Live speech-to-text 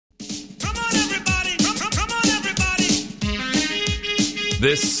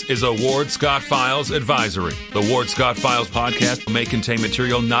This is a Ward Scott Files advisory. The Ward Scott Files podcast may contain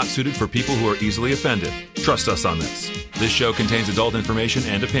material not suited for people who are easily offended. Trust us on this. This show contains adult information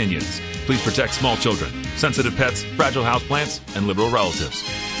and opinions. Please protect small children, sensitive pets, fragile houseplants, and liberal relatives.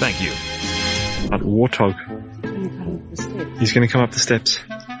 Thank you. That warthog. He's going to come up the steps.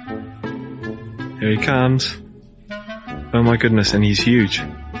 Here he comes. Oh my goodness, and he's huge.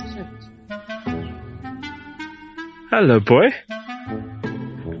 Hello, boy.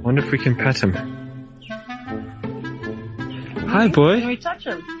 Wonder if we can pet him. Hi, boy. Can we touch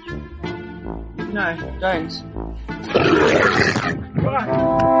him? No, don't.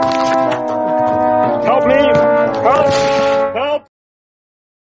 Help me! Help! Help!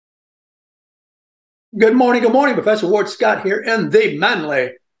 Good morning, Professor Ward Scott here in the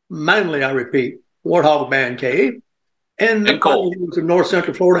manly, I repeat, Warthog Man Cave in the cold of North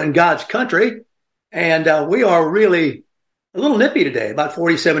Central Florida and God's country. And we are really a little nippy today, about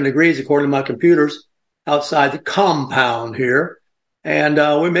 47 degrees according to my computers outside the compound here. And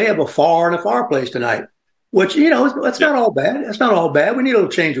we may have a fire in a fireplace tonight, which, you know, that's not all bad. That's not all bad. We need a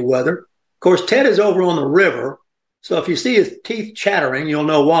little change of weather. Of course, Ted is over on the river. So if you see his teeth chattering, you'll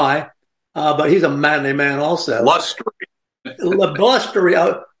know why. But he's a manly man also. Blustery. We're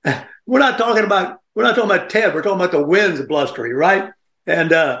not talking about Ted. We're talking about the winds blustery, right?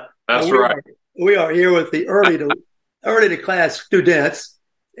 And that's right. We are here with the early to class students,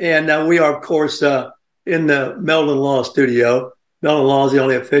 and we are, of course, in the Meldon Law Studio. Meldon Law is the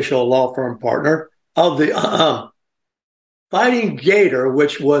only official law firm partner of the Fighting Gator,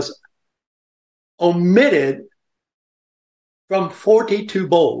 which was omitted from 42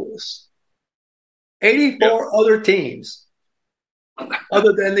 bowls. 84 other teams,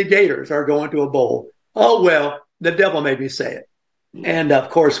 other than the Gators, are going to a bowl. Oh, well, the devil made me say it. And,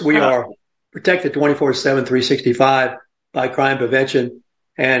 of course, we are protected 24/7, 365 by Crime Prevention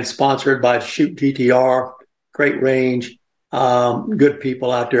and sponsored by Shoot GTR. Great range, good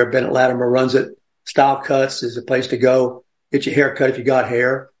people out there. Bennett Latimer runs it. Style Cuts is a place to go. Get your hair cut if you got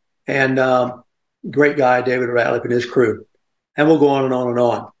hair. And great guy, David Ratliff and his crew. And we'll go on and on and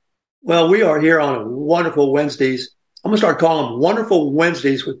on. Well, we are here on Wonderful Wednesdays. I'm going to start calling them Wonderful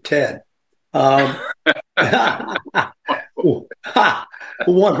Wednesdays with Ted. Wonderful.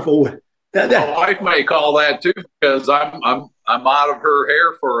 My wife may call that too, because I'm out of her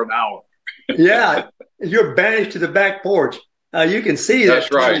hair for an hour. Yeah, you're banished to the back porch. You can see that's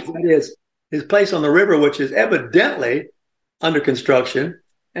right. That is his place on the river, which is evidently under construction,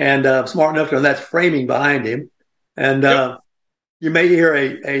 and smart enough to know that's framing behind him. And you may hear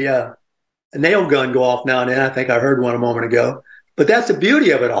a nail gun go off now and then. I think I heard one a moment ago. But that's the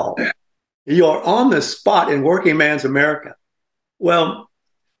beauty of it all. You're on the spot in Working Man's America. Well,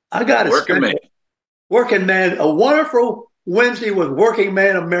 I got a Working Man, a wonderful Wednesday with Working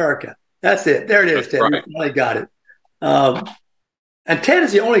Man America. That's it. There it is, Ted. Right. You finally got it. And Ted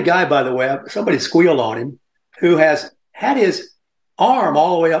is the only guy, by the way, somebody squealed on him, who has had his arm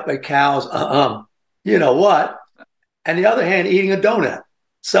all the way up a cow's, you know what? And the other hand, eating a donut.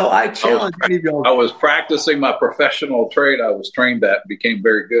 So I challenge you. I was practicing my professional trade I was trained at, became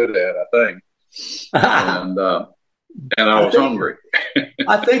very good at, I think. And I was hungry.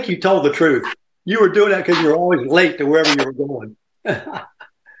 I think you told the truth. You were doing that because you were always late to wherever you were going.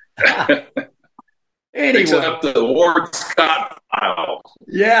 Anyway. Except the Ward Scott Files.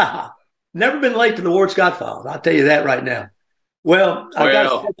 Yeah. Never been late to the Ward Scott Files. I'll tell you that right now. Well,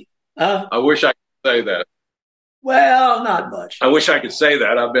 I wish I could say that. Well, not much. I wish I could say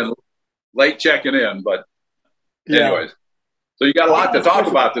that. I've been late checking in, but anyways. So you got a lot to talk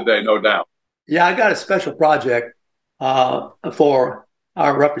about today, no doubt. Yeah, I got a special project for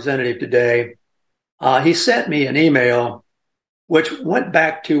our representative today. He sent me an email which went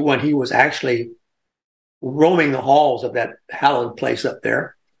back to when he was actually roaming the halls of that hallowed place up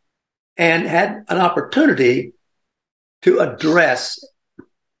there and had an opportunity to address,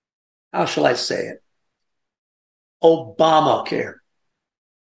 how shall I say it, Obamacare.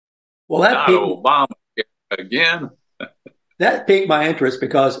 Well, that Obamacare again. That piqued my interest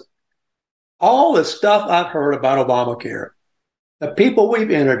because all the stuff I've heard about Obamacare, the people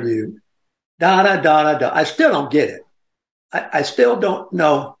we've interviewed, I still don't get it. I still don't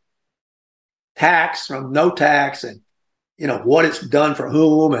know tax from no tax and, you know, what it's done for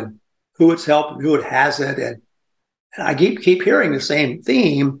whom and who it's helped and who it hasn't. And I keep hearing the same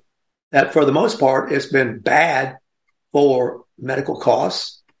theme that for the most part, it's been bad for medical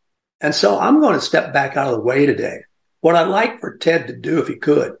costs. And so I'm going to step back out of the way today. What I'd like for Ted to do, if he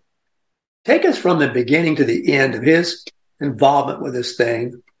could, take us from the beginning to the end of his involvement with this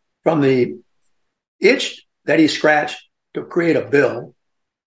thing, from the itch that he scratched to create a bill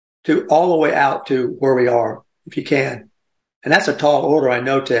to all the way out to where we are, if you can. And that's a tall order, I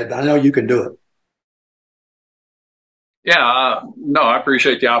know, Ted, but I know you can do it. Yeah, no, I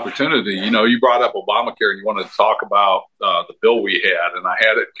appreciate the opportunity. You brought up Obamacare and you wanted to talk about the bill we had, and I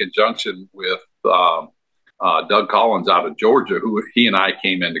had it in conjunction with Doug Collins out of Georgia, who he and I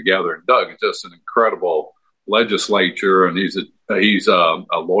came in together. And Doug is just an incredible legislator, and he's a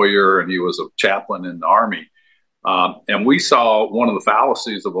lawyer, and he was a chaplain in the Army. And we saw one of the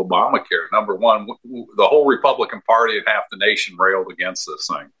fallacies of Obamacare. Number one, the whole Republican Party and half the nation railed against this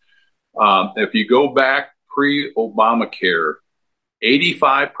thing. If you go back pre-Obamacare,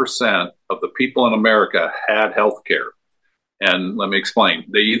 85% of the people in America had health care. And let me explain.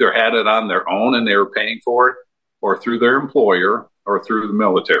 They either had it on their own and they were paying for it, or through their employer, or through the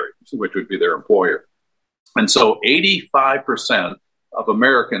military, which would be their employer. And so 85% of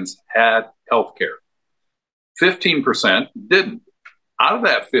Americans had health care. 15% didn't. Out of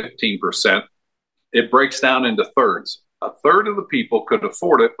that 15%, it breaks down into thirds. A third of the people could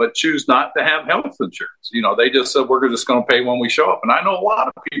afford it, but choose not to have health insurance. They just said, we're just going to pay when we show up. And I know a lot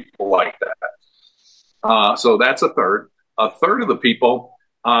of people like that. So that's a third. A third of the people,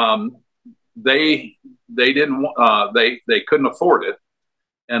 they didn't, they couldn't afford it.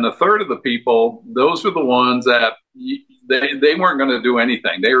 And a third of the people, those were the ones that they weren't going to do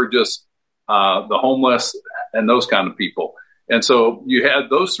anything. They were just the homeless and those kind of people. And so you had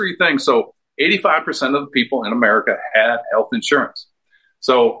those three things. So 85% of the people in America had health insurance.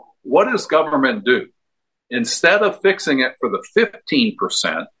 So what does government do? Instead of fixing it for the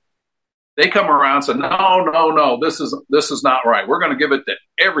 15%, they come around and say, no, this is not right. We're going to give it to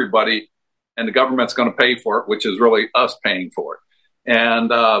everybody, and the government's going to pay for it, which is really us paying for it.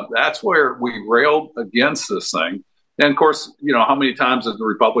 And that's where we railed against this thing. And of course, how many times has the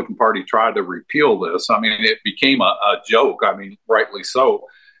Republican Party tried to repeal this? I mean, it became a joke. I mean, rightly so,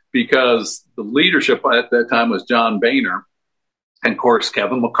 because the leadership at that time was John Boehner. And of course,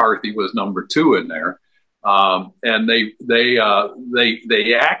 Kevin McCarthy was number 2 in there. And they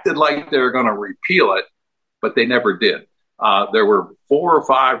acted like they were going to repeal it, but they never did. There were 4 or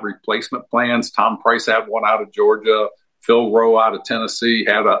 5 replacement plans. Tom Price had one out of Georgia. Phil Rowe out of Tennessee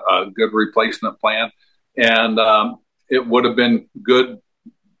had a good replacement plan. And it would have been good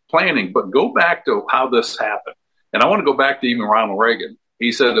planning. But go back to how this happened. And I want to go back to even Ronald Reagan.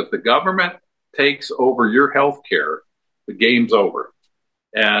 He said, if the government takes over your health care, the game's over.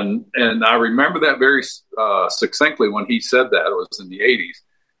 And I remember that very succinctly when he said that. It was in the 80s.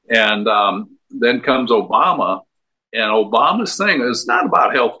 And then comes Obama. And Obama's thing is not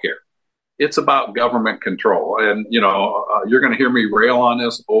about health care. It's about government control. And, you're going to hear me rail on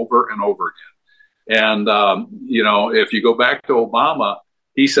this over and over again. And, if you go back to Obama,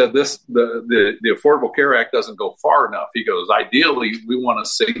 he said the Affordable Care Act doesn't go far enough. He goes, ideally, we want a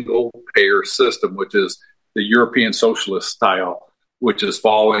single payer system, which is the European socialist style, which is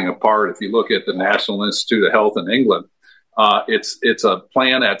falling apart. If you look at the National Institute of Health in England, it's a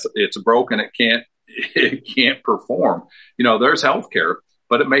plan it's broken. It can't perform. There's health care,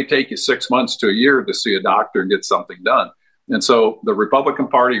 but it may take you 6 months to a year to see a doctor and get something done. And so the Republican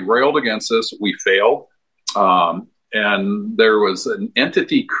Party railed against this. We failed. And there was an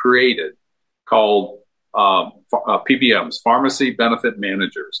entity created called PBMs, Pharmacy Benefit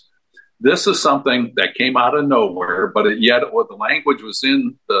Managers. This is something that came out of nowhere, but the language was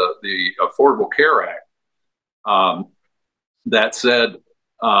in the Affordable Care Act that said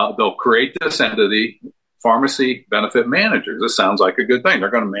they'll create this entity, Pharmacy Benefit Managers. This sounds like a good thing. They're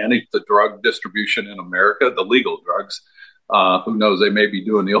going to manage the drug distribution in America, the legal drugs. Who knows? They may be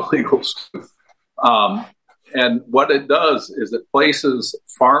doing the illegals too. And what it does is it places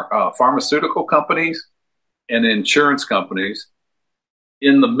pharmaceutical companies and insurance companies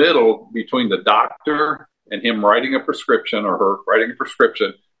in the middle between the doctor and him writing a prescription or her writing a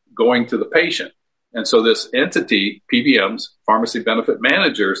prescription going to the patient. And so this entity, PBMs, Pharmacy Benefit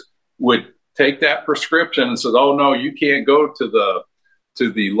Managers, would take that prescription and says, oh, no, you can't go to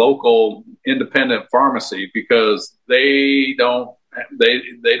the local independent pharmacy because they don't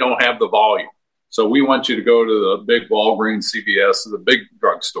have the volume. So we want you to go to the big Walgreens, CVS, the big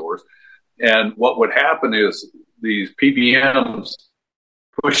drugstores. And what would happen is these PBMs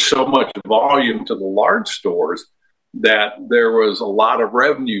push so much volume to the large stores that there was a lot of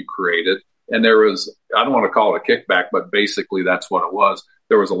revenue created. And there was, I don't want to call it a kickback, but basically that's what it was.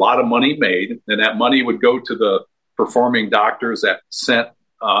 There was a lot of money made, and that money would go to the performing doctors that sent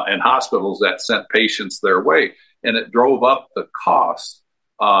and hospitals that sent patients their way. And it drove up the cost.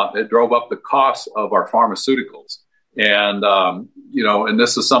 It drove up the cost of our pharmaceuticals. And, and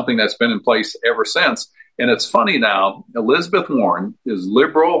this is something that's been in place ever since. And it's funny now, Elizabeth Warren, as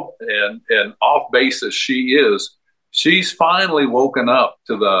liberal and off base as she is, she's finally woken up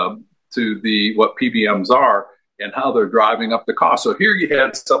to the what PBMs are and how they're driving up the cost. So here you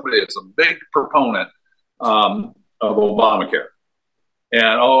had somebody that's a big proponent of Obamacare.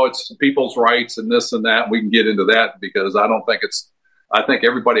 And, it's people's rights and this and that. We can get into that because I think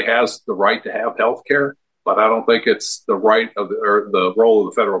everybody has the right to have health care, but I don't think it's the right or the role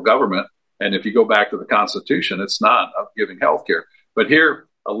of the federal government. And if you go back to the Constitution, it's not of giving health care. But here,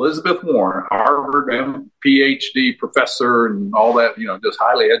 Elizabeth Warren, Harvard PhD professor and all that, just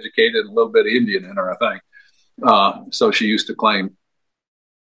highly educated, a little bit of Indian in her, I think. So she used to claim.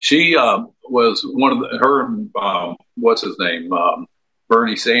 She was one of what's his name?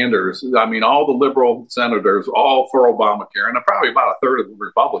 Bernie Sanders. I mean, all the liberal senators, all for Obamacare, and probably about a third of the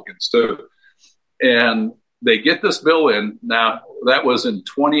Republicans too. And they get this bill in. Now, that was in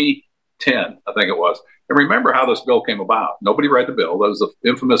 2010, I think it was. And remember how this bill came about. Nobody read the bill. Those are the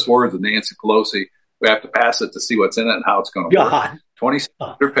infamous words of Nancy Pelosi. We have to pass it to see what's in it and how it's going to work.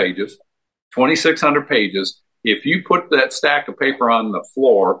 2,600 pages. 2,600 pages. If you put that stack of paper on the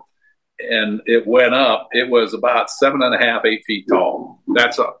floor, and it went up, it was about 7.5, 8 feet tall.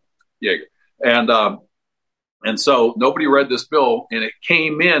 That's up. Yeah. And so nobody read this bill, and it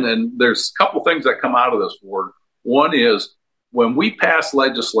came in, and there's a couple things that come out of this word. One is when we pass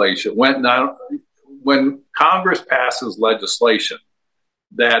legislation, when Congress passes legislation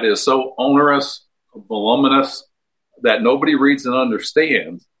that is so onerous, voluminous, that nobody reads and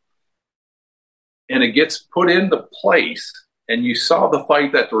understands, and it gets put into place, and you saw the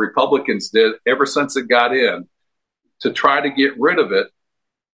fight that the Republicans did ever since it got in to try to get rid of it,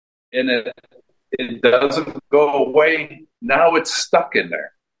 and it doesn't go away. Now it's stuck in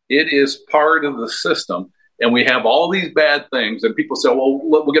there. It is part of the system, and we have all these bad things, and people say, well,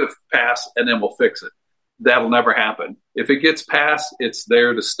 we'll get it passed, and then we'll fix it. That'll never happen. If it gets passed, it's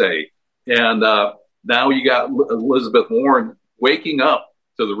there to stay. And now you got Elizabeth Warren waking up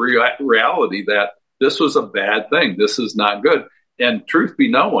to the reality that this was a bad thing. This is not good. And truth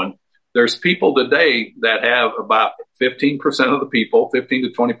be known, there's people today that have about 15% of the people, 15 to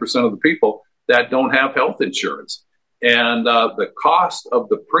 20% of the people that don't have health insurance. And the cost of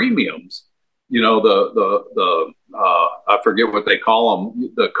the premiums, I forget what they call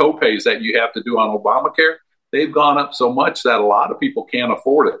them, the copays that you have to do on Obamacare, they've gone up so much that a lot of people can't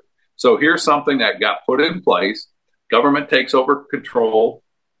afford it. So here's something that got put in place. Government takes over control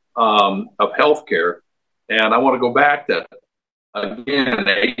of healthcare. And I want to go back to, again,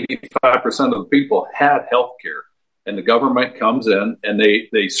 85% of the people had healthcare. And the government comes in and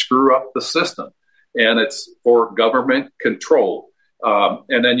they screw up the system. And it's for government control.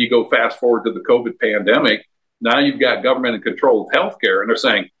 And then you go fast forward to the COVID pandemic. Now you've got government in control of healthcare, and they're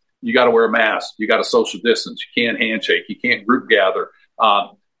saying you got to wear a mask, you got to social distance, you can't handshake, you can't group gather.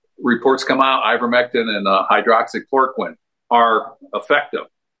 Reports come out, ivermectin and hydroxychloroquine are effective.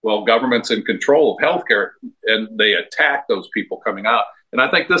 Well, government's in control of healthcare, and they attack those people coming out. And I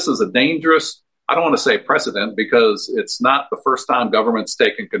think this is a dangerous, I don't want to say precedent, because it's not the first time government's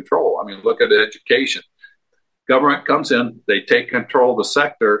taken control. I mean, look at education. Government comes in, they take control of the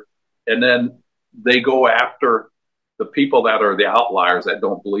sector, and then they go after the people that are the outliers that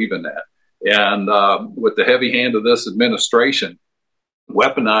don't believe in that. And with the heavy hand of this administration,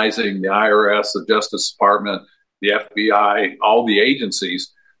 weaponizing the IRS, the Justice Department, the FBI, all the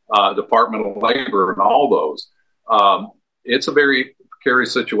agencies, Department of Labor, and all those, it's a very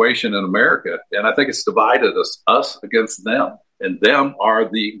precarious situation in America. And I think it's divided us against them. And them are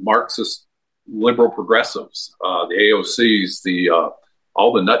the Marxist liberal progressives, the AOCs,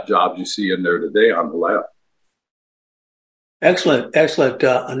 all the nut jobs you see in there today on the left. Excellent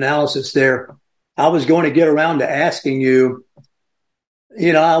analysis there. I was going to get around to asking you,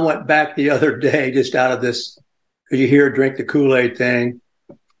 I went back the other day just out of this, because you hear drink the Kool-Aid thing,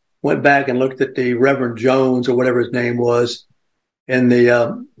 went back and looked at the Reverend Jones or whatever his name was in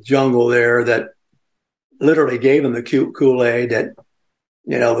the jungle there that literally gave him the Kool-Aid that,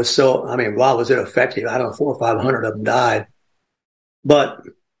 was so, wow, was it effective? I don't know, 400 or 500 of them died. But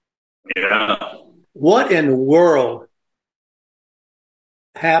yeah, what in the world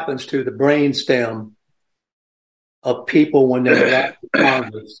happens to the brainstem of people when they're elected to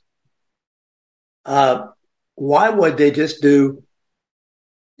Congress? Why would they just do,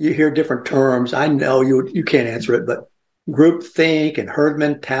 you hear different terms, I know you can't answer it, but groupthink and herd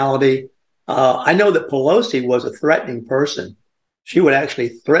mentality. I know that Pelosi was a threatening person. She would actually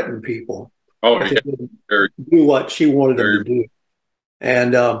threaten people to do what she wanted them to do.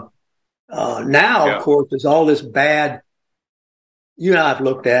 And now, of course, there's all this bad, you and I have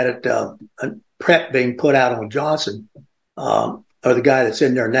looked at it, prep being put out on Johnson, or the guy that's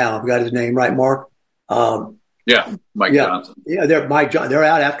in there now. I've got his name right, Mark. Mike Johnson. Yeah, they're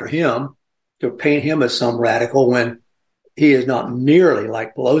out after him to paint him as some radical when he is not nearly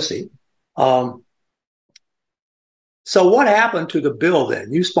like Pelosi. So what happened to the bill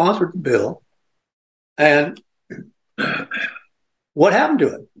then? You sponsored the bill, and what happened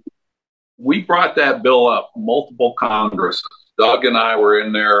to it? We brought that bill up multiple Congresses. Doug and I were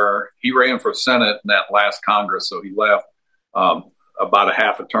in there. He ran for Senate in that last Congress, so he left about a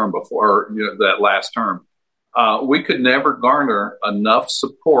half a term before that last term. We could never garner enough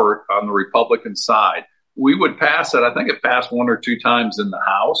support on the Republican side. We would pass it. I think it passed one or two times in the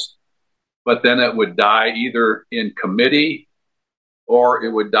House, but then it would die either in committee or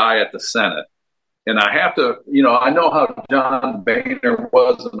it would die at the Senate. And I have to, I know how John Boehner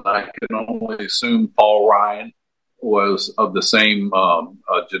was, and I can only assume Paul Ryan was of the same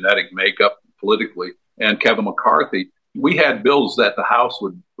genetic makeup politically, and Kevin McCarthy. We had bills that the House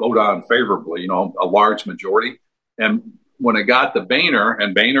would vote on favorably, a large majority. And when it got to Boehner,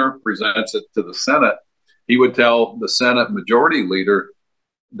 and Boehner presents it to the Senate, he would tell the Senate majority leader,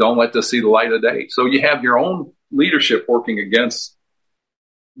 don't let this see the light of day. So you have your own leadership working against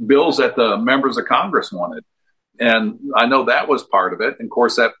bills that the members of Congress wanted. And I know that was part of it. And of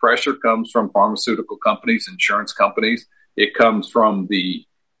course, that pressure comes from pharmaceutical companies, insurance companies. It comes from the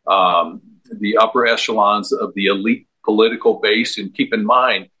upper echelons of the elite political base. And keep in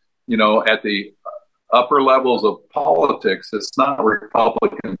mind, at the upper levels of politics, it's not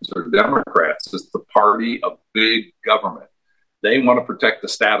Republicans or Democrats. It's the party of big government. They want to protect the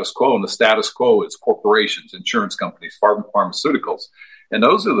status quo, and the status quo is corporations, insurance companies, pharmaceuticals. And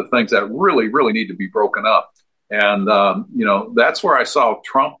those are the things that really, really need to be broken up. And, that's where I saw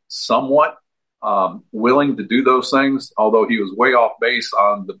Trump somewhat willing to do those things, although he was way off base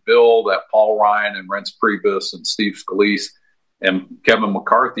on the bill that Paul Ryan and Reince Priebus and Steve Scalise and Kevin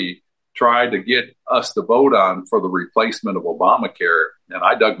McCarthy tried to get us to vote on for the replacement of Obamacare. And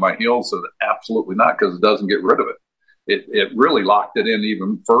I dug my heels and absolutely not, because it doesn't get rid of it. It really locked it in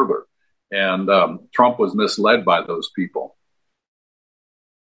even further. And Trump was misled by those people.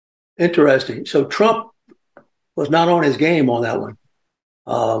 Interesting. So Trump was not on his game on that one.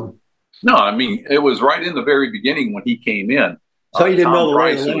 No, I mean, it was right in the very beginning when he came in. So he didn't know the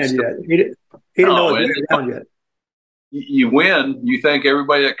lay of the land yet. He didn't know his way around yet. You win, you think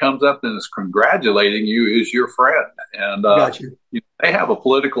everybody that comes up and is congratulating you is your friend. And they have a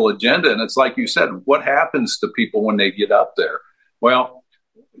political agenda. And it's like you said, what happens to people when they get up there? Well,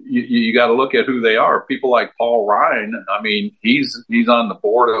 you got to look at who they are. People like Paul Ryan, I mean, he's on the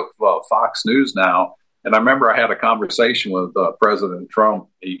board of Fox News now. And I remember I had a conversation with President Trump.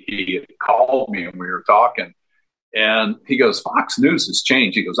 He called me and we were talking. And he goes, Fox News has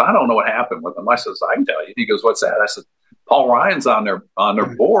changed. He goes, I don't know what happened with them. I says, I can tell you. He goes, what's that? I said, Paul Ryan's on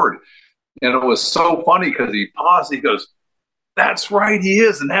their board. And it was so funny because he paused. He goes, that's right, he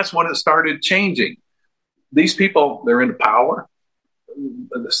is. And that's when it started changing. These people, they're into power.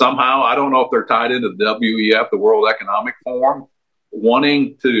 Somehow, I don't know if they're tied into the WEF, the World Economic Forum,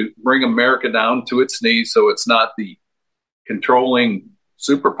 wanting to bring America down to its knees so it's not the controlling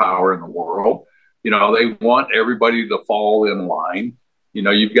superpower in the world. They want everybody to fall in line.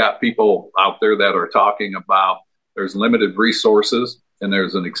 You've got people out there that are talking about there's limited resources and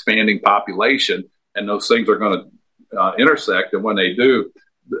there's an expanding population, and those things are going to intersect. And when they do,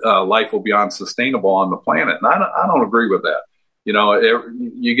 life will be unsustainable on the planet. And I don't agree with that.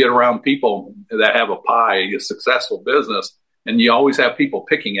 You get around people that have a pie, a successful business, and you always have people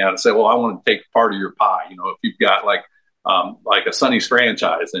picking at it and say, well, I want to take part of your pie. If you've got like a Sonny's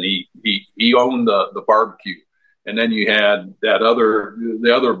franchise and he owned the barbecue, and then you had the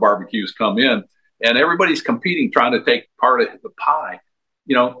other barbecues come in, and everybody's competing, trying to take part of the pie.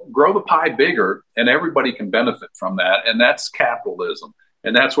 Grow the pie bigger, and everybody can benefit from that. And that's capitalism.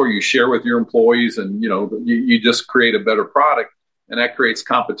 And that's where you share with your employees, and you just create a better product, and that creates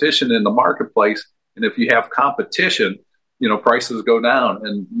competition in the marketplace. And if you have competition, prices go down.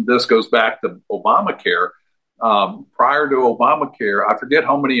 And this goes back to Obamacare. Prior to Obamacare, I forget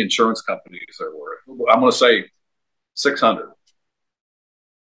how many insurance companies there were. I'm going to say 600.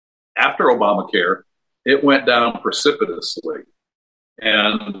 After Obamacare, it went down precipitously.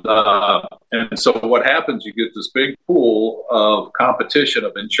 And so what happens, you get this big pool of competition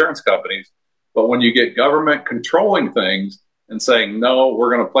of insurance companies. But when you get government controlling things and saying, no,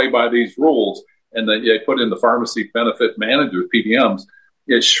 we're going to play by these rules, and then they put in the pharmacy benefit managers, PBMs,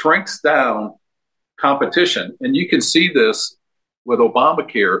 it shrinks down competition. And you can see this with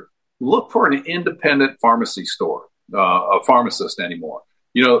Obamacare. Look for an independent pharmacy store, a pharmacist anymore.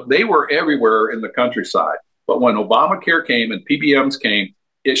 They were everywhere in the countryside. But when Obamacare came and PBMs came,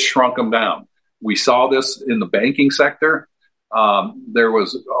 it shrunk them down. We saw this in the banking sector. There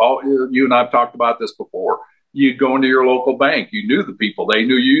was you and I've talked about this before. You'd go into your local bank. You knew the people. They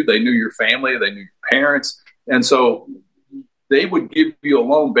knew you. They knew your family. They knew your parents. And so they would give you a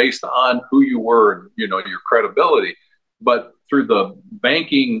loan based on who you were and, your credibility. But through the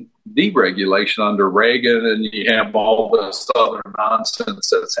banking deregulation under Reagan, and you have all this other nonsense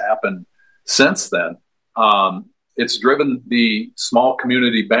that's happened since then, it's driven the small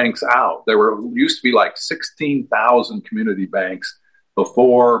community banks out. There used to be like 16,000 community banks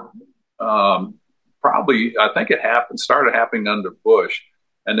before, probably, I think started happening under Bush,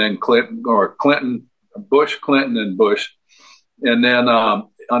 and then Bush, Clinton, and Bush. And then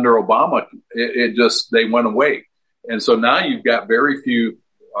under Obama, they went away. And so now you've got very few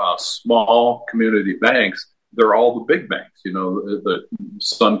small community banks. They're all the big banks. The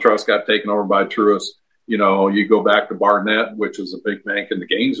SunTrust got taken over by Truist. You go back to Barnett, which is a big bank in the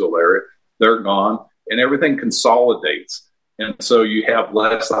Gainesville area. They're gone, and everything consolidates. And so you have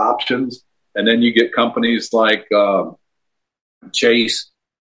less options. And then you get companies like Chase,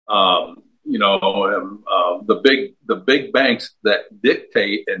 the big banks that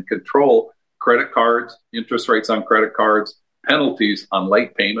dictate and control credit cards, interest rates on credit cards, penalties on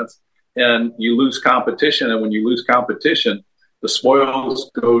late payments, and you lose competition. And when you lose competition, the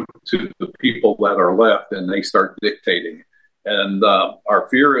spoils go to the people that are left, and they start dictating. And our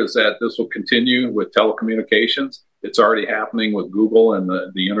fear is that this will continue with telecommunications. It's already happening with Google and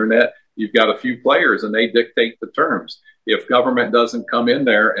the internet. You've got a few players, and they dictate the terms. If government doesn't come in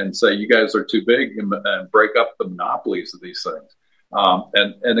there and say, you guys are too big, and break up the monopolies of these things.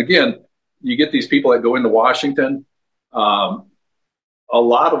 And again, you get these people that go into Washington. A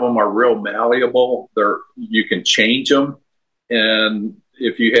lot of them are real malleable. You can change them. And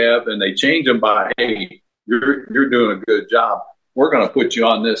if you have, and they change them by, hey, you're doing a good job. We're going to put you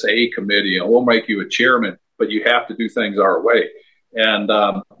on this A committee, and we'll make you a chairman, but you have to do things our way. And,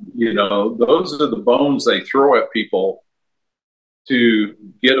 those are the bones they throw at people to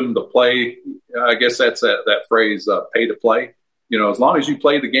get them to play. I guess that's that phrase, pay to play. As long as you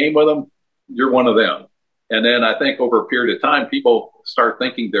play the game with them, you're one of them. And then I think over a period of time, people start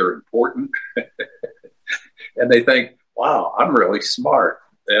thinking they're important. And they think, wow, I'm really smart.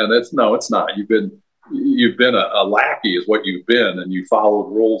 And it's not. You've been a lackey is what you've been, and you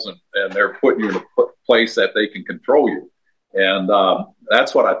followed rules, and they're putting you in a place that they can control you. And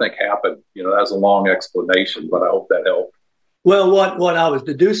that's what I think happened. That's a long explanation, but I hope that helped. Well, what I was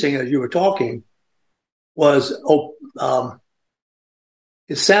deducing as you were talking was,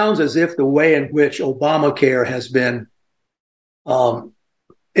 it sounds as if the way in which Obamacare has been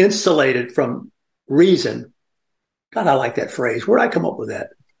insulated from reason. God, I like that phrase. Where'd I come up with that?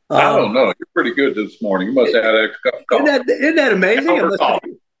 I don't know. You're pretty good this morning. You must have had an extra cup of coffee. Isn't that amazing?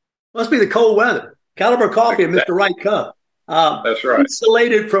 Must be the cold weather. Caliber coffee and Mr. Right cup. That's right.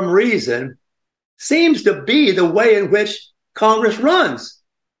 Insulated from reason seems to be the way in which Congress runs.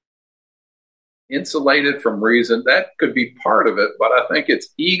 Insulated from reason, that could be part of it, but I think it's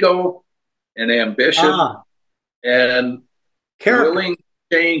ego and ambition and willing to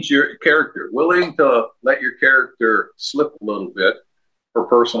change your character, willing to let your character slip a little bit for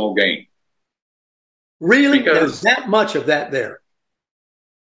personal gain. Really? There's that much of that there?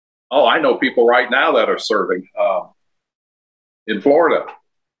 Oh, I know people right now that are serving in Florida,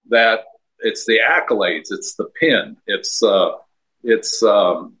 that it's the accolades, it's the pin, it's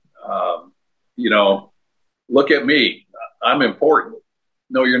look at me, I'm important.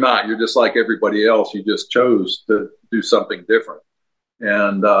 No, you're not. You're just like everybody else. You just chose to do something different.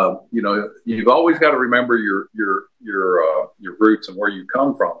 And you've always got to remember your roots and where you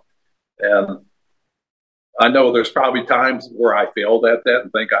come from. And I know there's probably times where I failed at that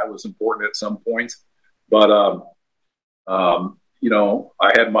and think I was important at some points, but I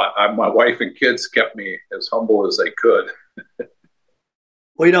had my wife and kids kept me as humble as they could.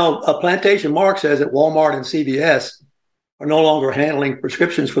 Well, Plantation Mark says that Walmart and CVS are no longer handling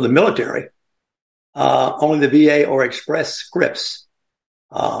prescriptions for the military, only the VA or Express Scripts.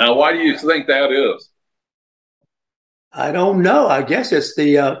 Now, why do you think that is? I don't know. I guess it's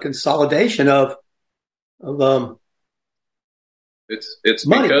the consolidation of it's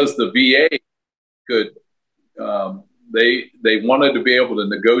money. Because the VA could they wanted to be able to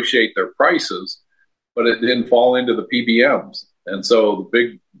negotiate their prices, but it didn't fall into the PBMs. And so the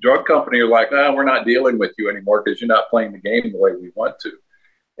big drug company are like, we're not dealing with you anymore because you're not playing the game the way we want to.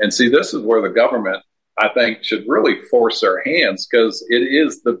 And see, this is where the government, I think, should really force their hands, because it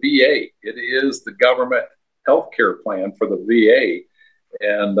is the VA. It is the government healthcare plan for the VA.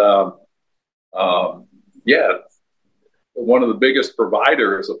 And yeah, one of the biggest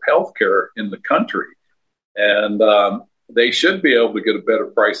providers of healthcare in the country. And they should be able to get a better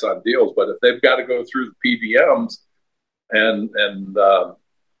price on deals. But if they've got to go through the PBMs and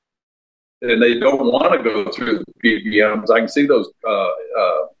they don't want to go through the PBMs, I can see those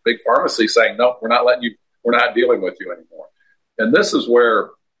big pharmacies saying, no, we're not dealing with you anymore. And this is where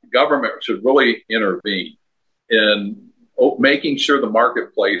government should really intervene in making sure the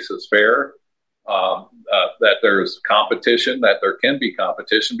marketplace is fair, that there's competition, that there can be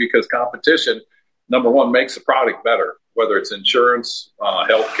competition, because competition, number one, makes the product better, whether it's insurance,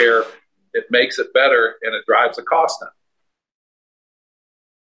 healthcare, it makes it better and it drives the cost down.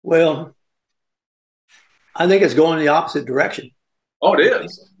 Well, I think it's going in the opposite direction. Oh, it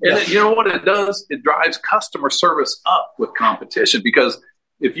is. And you know what it does? It drives customer service up with competition, because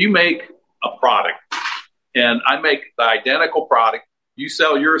if you make a product and I make the identical product, you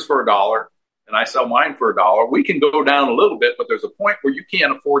sell yours for $1 and I sell mine for $1, we can go down a little bit, but there's a point where you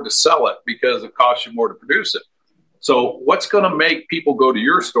can't afford to sell it because it costs you more to produce it. So what's going to make people go to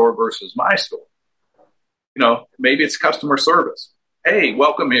your store versus my store? You know, maybe it's customer service. Hey,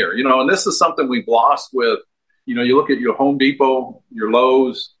 welcome here. You know, and this is something we've lost with, you know, you look at your Home Depot, your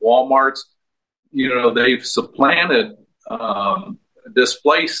Lowe's, Walmarts, you know, they've supplanted,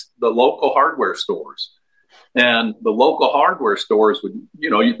 displaced the local hardware stores. And the local hardware stores would,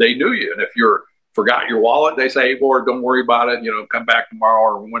 you know, they knew you. And if you forgot your wallet, they say, hey, Lord, don't worry about it. You know, come back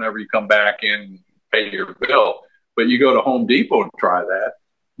tomorrow or whenever you come back in, pay your bill. But you go to Home Depot and try that.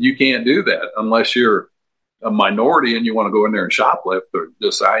 You can't do that unless you're a minority and you want to go in there and shoplift or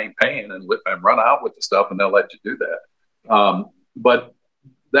just I ain't paying and run out with the stuff, and they'll let you do that. But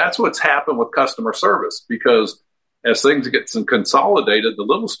that's what's happened with customer service, because as things get some consolidated, the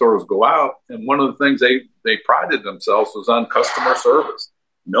little stores go out. And one of the things they prided themselves was on customer service,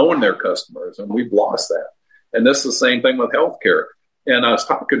 knowing their customers. And we've lost that. And this is the same thing with healthcare. And I was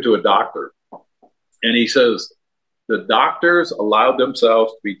talking to a doctor, and he says, the doctors allowed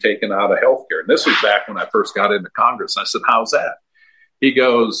themselves to be taken out of healthcare. And this was back when I first got into Congress. I said, how's that? He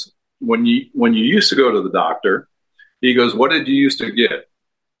goes, when you used to go to the doctor, he goes, what did you used to get?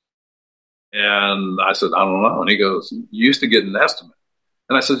 And I said, I don't know. And he goes, you used to get an estimate.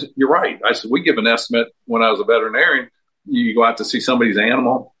 And I said, you're right. I said, we give an estimate. When I was a veterinarian, you go out to see somebody's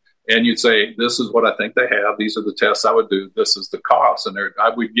animal and you'd say, this is what I think they have. These are the tests I would do. This is the cost. And I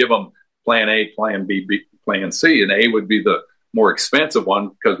would give them plan A, plan B, plan C. And A would be the more expensive one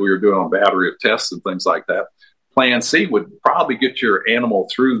because we were doing a battery of tests and things like that. Plan C would probably get your animal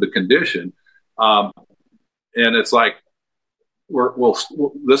through the condition. And it's like,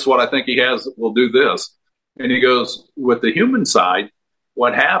 this is what I think he has. We'll do this. And he goes, with the human side,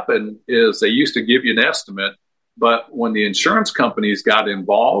 what happened is they used to give you an estimate, but when the insurance companies got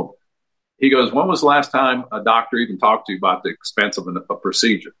involved, he goes, when was the last time a doctor even talked to you about the expense of a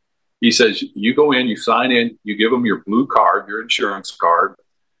procedure? He says, you go in, you sign in, you give them your blue card, your insurance card,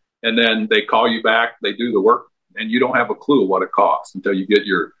 and then they call you back, they do the work, and you don't have a clue what it costs until you get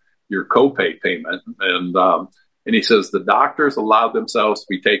your copay payment. And he says the doctors allowed themselves to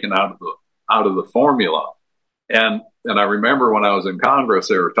be taken out of the formula. And I remember when I was in Congress,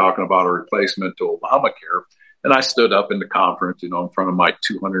 they were talking about a replacement to Obamacare. And I stood up in the conference, in front of my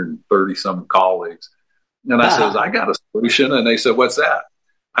 230 some colleagues. And I says, I got a solution. And they said, what's that?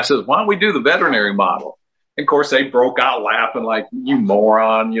 I said, why don't we do the veterinary model? And of course, they broke out laughing like, you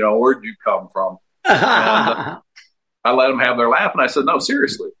moron, where'd you come from? And I let them have their laugh. And I said, no,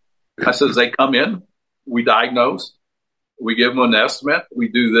 seriously. I says, they come in. We diagnose, we give them an estimate, we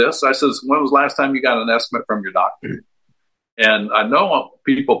do this. I says, when was the last time you got an estimate from your doctor? And I know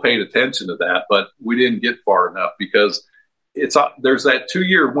people paid attention to that, but we didn't get far enough because there's that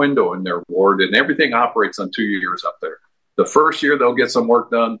 2-year window in their ward, and everything operates on 2 years up there. The first year, they'll get some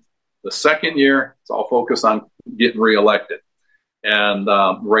work done. The second year, it's all focused on getting reelected and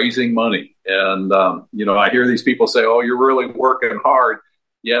raising money. And, I hear these people say, oh, you're really working hard.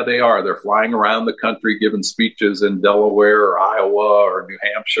 Yeah, they are. They're flying around the country, giving speeches in Delaware or Iowa or New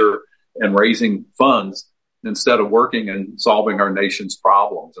Hampshire and raising funds instead of working and solving our nation's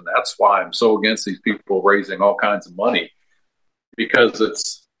problems. And that's why I'm so against these people raising all kinds of money, because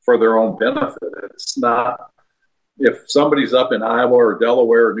it's for their own benefit. It's not, if somebody's up in Iowa or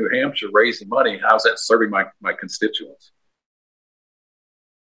Delaware or New Hampshire raising money, how's that serving my constituents?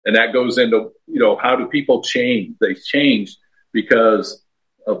 And that goes into, how do people change? They change because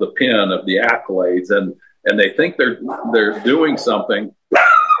of the pen, of the accolades, and they think they're doing something.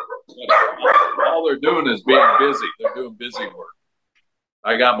 All they're doing is being busy. They're doing busy work.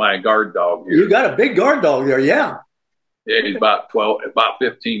 I got my guard dog here. You got a big guard dog there, yeah. Yeah, he's about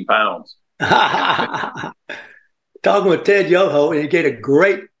 15 pounds. Talking with Ted Yoho, and he gave a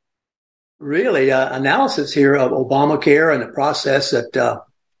great, really analysis here of Obamacare and the process that,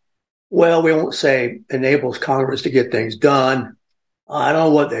 well, we won't say enables Congress to get things done. I don't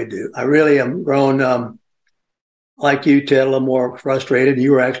know what they do. I really am grown, like you, Ted, a little more frustrated.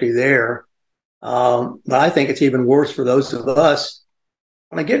 You were actually there. But I think it's even worse for those of us.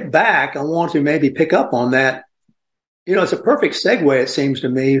 When I get back, I want to maybe pick up on that. You know, it's a perfect segue, it seems to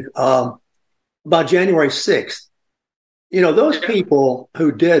me, about January 6th. You know, those people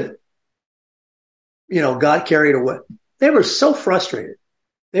who did, you know, got carried away, they were so frustrated.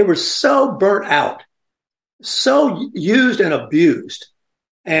 They were so burnt out, so used and abused.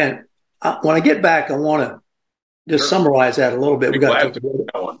 And when I get back, I want to just summarize that a little bit. We got to take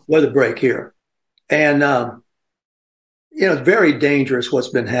a weather break here. And, you know, it's very dangerous what's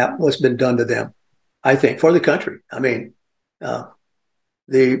been done to them, I think, for the country. I mean,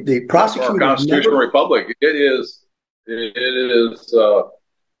 the prosecutor. For our constitutional republic, it's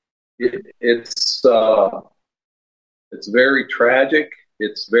very tragic.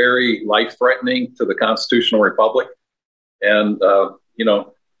 It's very life-threatening to the constitutional republic. And, you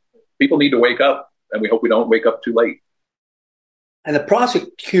know, people need to wake up, and we hope we don't wake up too late. And the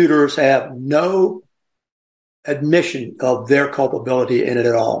prosecutors have no admission of their culpability in it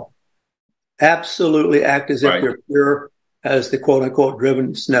at all. Absolutely act as if they're pure as the quote-unquote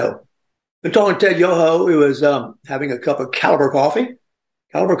driven snow. Been talking to Ted Yoho, who was having a cup of Caliber coffee.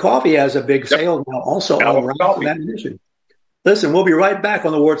 Caliber coffee has a big sale now also on rounds of ammunition. Listen, we'll be right back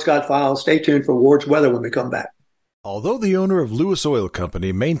on the Ward Scott Files. Stay tuned for Ward's Weather when we come back. Although the owner of Lewis Oil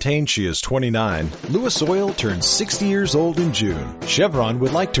Company maintains she is 29, Lewis Oil turns 60 years old in June. Chevron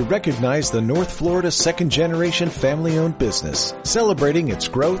would like to recognize the North Florida second-generation family-owned business, celebrating its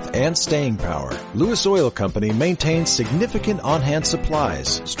growth and staying power. Lewis Oil Company maintains significant on-hand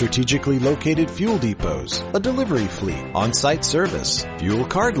supplies, strategically located fuel depots, a delivery fleet, on-site service, fuel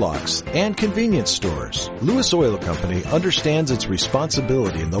card locks, and convenience stores. Lewis Oil Company understands its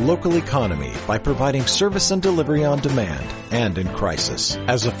responsibility in the local economy by providing service and delivery on demand and in crisis.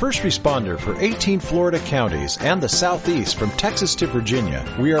 As a first responder for 18 Florida counties and the Southeast from Texas to Virginia,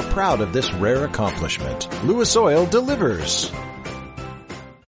 we are proud of this rare accomplishment. Lewis Oil delivers.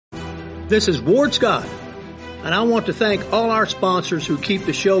 This is Ward Scott, and I want to thank all our sponsors who keep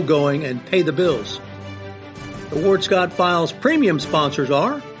the show going and pay the bills. The Ward Scott Files premium sponsors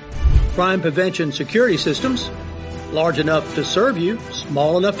are Crime Prevention Security Systems, large enough to serve you,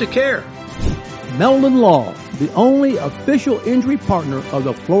 small enough to care. Meldon Law, the only official injury partner of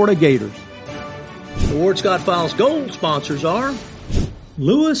the Florida Gators. The Ward Scott Files Gold sponsors are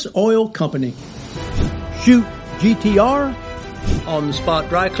Lewis Oil Company, Shoot GTR, On the Spot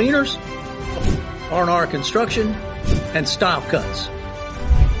Dry Cleaners, R&R Construction, and Style Cuts.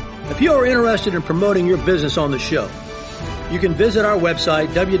 If you are interested in promoting your business on the show, you can visit our website,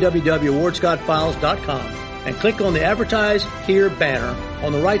 www.wardscottfiles.com, and click on the Advertise Here banner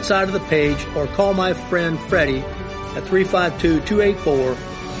on the right side of the page, or call my friend Freddie at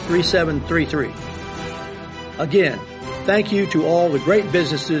 352-284-3733. Again, thank you to all the great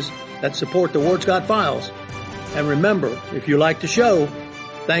businesses that support the Ward Scott Files. And remember, if you like the show,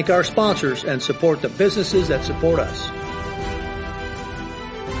 thank our sponsors and support the businesses that support us.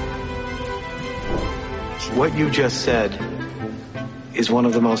 What you just said is one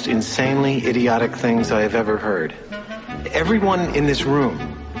of the most insanely idiotic things I have ever heard. Everyone in this room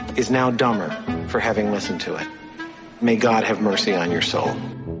is now dumber for having listened to it. May God have mercy on your soul.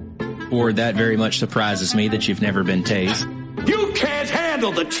 Or that very much surprises me that you've never been tased. You can't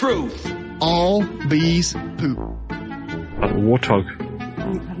handle the truth. All bees poop. A warthog.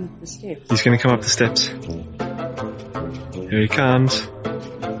 He's going to come up the steps. Here he comes.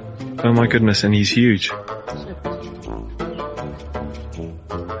 Oh my goodness, and he's huge.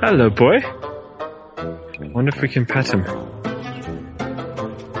 Hello, boy. I wonder if we can pet him.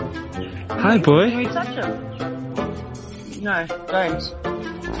 Hi, boy. Can we touch him? No, don't.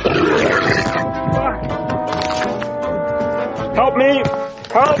 Help me!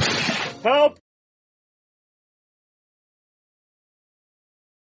 Help! Help!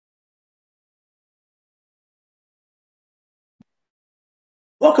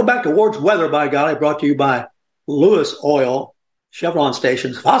 Welcome back to Ward's Weather, by golly, brought to you by Lewis Oil, Chevron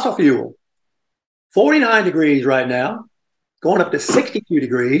stations, fossil fuel. 49 degrees right now, going up to 62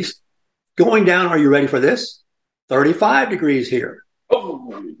 degrees. Going down, are you ready for this? 35 degrees here.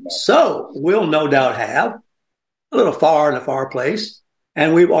 So we'll no doubt have a little far in a far place,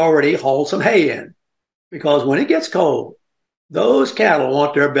 and we've already hauled some hay in, because when it gets cold, those cattle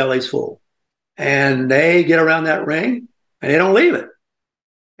want their bellies full, and they get around that ring and they don't leave it.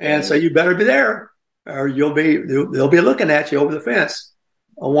 And so you better be there, or they'll be looking at you over the fence,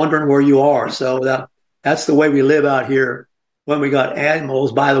 wondering where you are. So that's the way we live out here when we got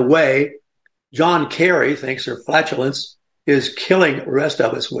animals. By the way, John Kerry thinks their flatulence is killing the rest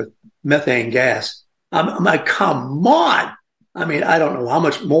of us with methane gas. I'm like, come on. I mean, I don't know how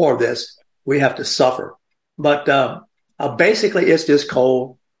much more of this we have to suffer. But basically, it's just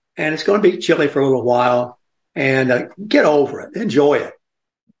cold, and it's going to be chilly for a little while. And get over it. Enjoy it.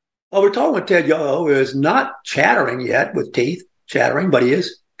 Well, we're talking with Ted Yoho, who is not chattering yet with teeth chattering, but he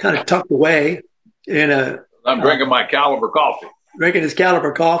is kind of tucked away in I'm drinking my Caliber coffee. Drinking his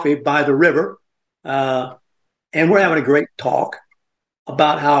Caliber coffee by the river. And we're having a great talk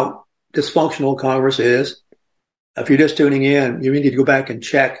about how dysfunctional Congress is. If you're just tuning in, you need to go back and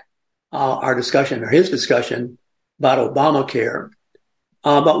check our discussion, or his discussion, about Obamacare.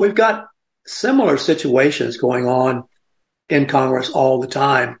 But we've got similar situations going on in Congress all the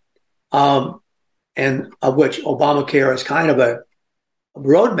time, and of which Obamacare is kind of a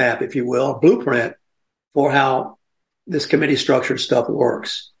roadmap, if you will, a blueprint for how this committee structure stuff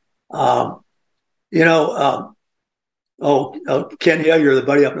works. Ken Hillier, the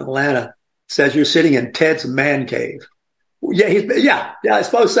buddy up in Atlanta, says you're sitting in Ted's man cave. Yeah, I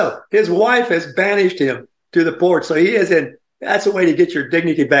suppose so. His wife has banished him to the porch, so he is in. That's a way to get your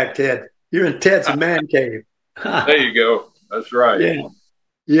dignity back, Ted. You're in Ted's man cave. There you go. That's right.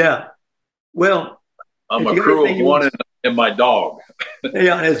 Yeah. Well, I'm a crew of one in my dog.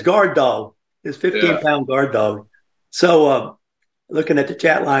 Yeah, and his guard dog, his 15-pound guard dog. So, looking at the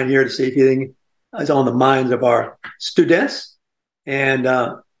chat line here to see if anything is on the minds of our students, and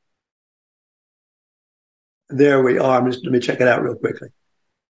there we are. Let me check it out real quickly.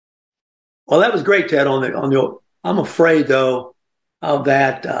 Well, that was great, Ted. I'm afraid though of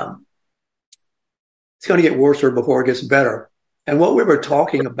that. It's going to get worse before it gets better. And what we were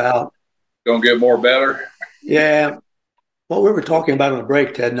talking about, going to get more better. Yeah, what we were talking about on the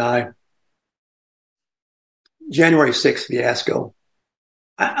break, Ted and I, January 6th fiasco.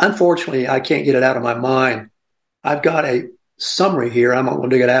 Unfortunately, I can't get it out of my mind. I've got a summary here. I'm not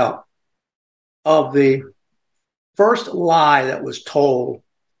going to dig it out of the first lie that was told,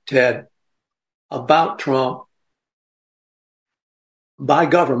 Ted, about Trump by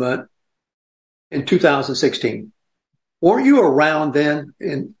government in 2016. Weren't you around then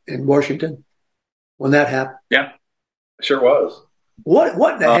in Washington when that happened? Yeah, sure was.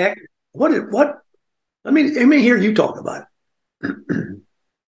 What the heck? What? Let me hear you talk about it.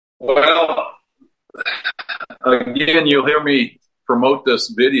 Well, again, you'll hear me promote this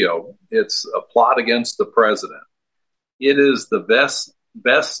video. It's a plot against the president. It is the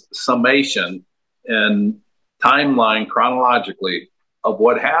best summation and timeline chronologically of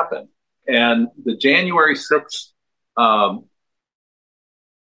what happened. And the January 6th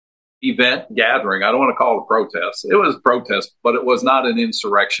event gathering, I don't want to call it a protest. It was a protest, but it was not an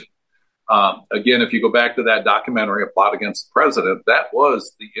insurrection. Again, if you go back to that documentary, A Plot Against the President, that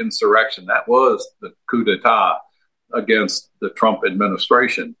was the insurrection. That was the coup d'etat against the Trump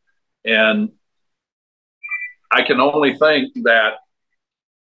administration. And I can only think that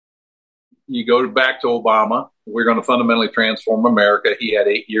you go back to Obama, we're going to fundamentally transform America. He had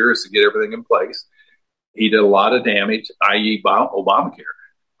 8 years to get everything in place. He did a lot of damage, i.e.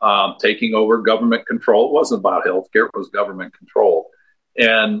 Obamacare, taking over government control. It wasn't about health care. It was government control.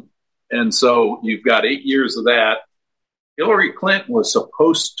 And so you've got 8 years of that. Hillary Clinton was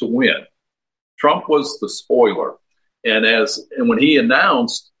supposed to win. Trump was the spoiler. And when he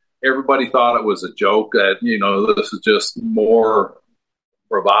announced, everybody thought it was a joke, that, this is just more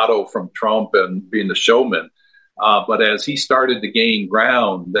bravado from Trump and being the showman. But as he started to gain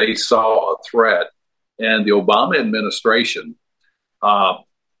ground, they saw a threat. And the Obama administration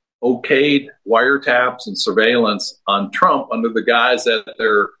okayed wiretaps and surveillance on Trump under the guise that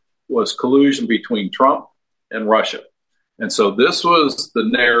there was collusion between Trump and Russia. And so this was the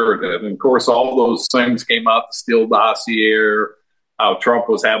narrative. And of course, all those things came out, the Steele dossier, how Trump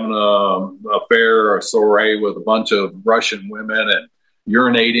was having an affair, a soiree with a bunch of Russian women and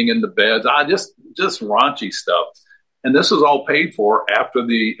urinating in the beds, just raunchy stuff. And this was all paid for after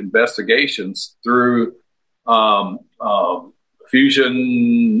the investigations through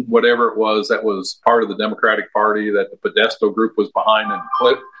Fusion, whatever it was, that was part of the Democratic Party that the Podesta group was behind and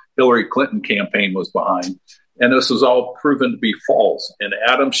Hillary Clinton campaign was behind. And this was all proven to be false. And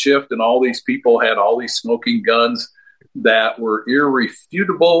Adam Schiff and all these people had all these smoking guns that were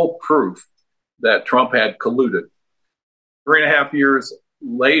irrefutable proof that Trump had colluded. 3.5 years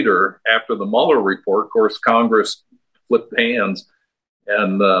later, after the Mueller report, of course, Congress flipped hands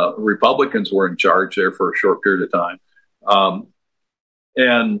and the Republicans were in charge there for a short period of time.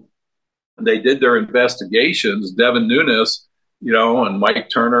 And they did their investigations. Devin Nunes, and Mike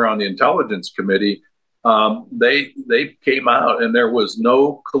Turner on the Intelligence Committee, they came out and there was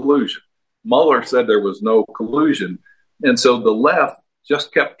no collusion. Mueller said there was no collusion. And so the left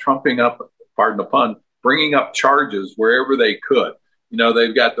just kept trumping up, pardon the pun, bringing up charges wherever they could.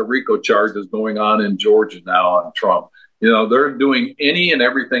 They've got the RICO charges going on in Georgia now on Trump. They're doing any and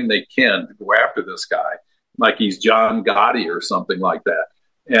everything they can to go after this guy, like he's John Gotti or something like that.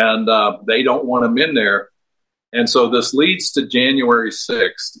 And they don't want him in there. And so this leads to January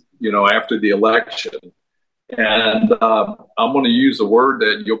 6th, after the election. And I'm going to use a word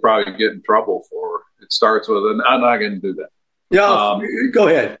that you'll probably get in trouble for. It starts with, and I'm not going to do that. Yeah, go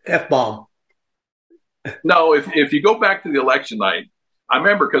ahead. F-bomb. No, if you go back to the election night, I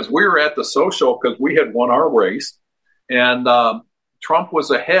remember because we were at the social because we had won our race. And Trump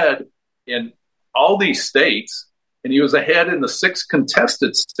was ahead in all these states, and he was ahead in the 6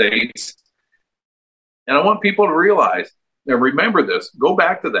 contested states. And I want people to realize, and remember this, go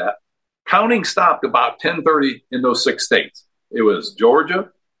back to that. Counting stopped about 10:30 in those 6 states. It was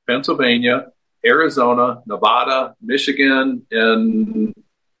Georgia, Pennsylvania, Arizona, Nevada, Michigan, and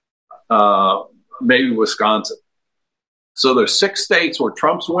maybe Wisconsin. So there's 6 states where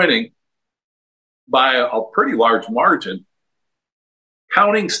Trump's winning by a pretty large margin.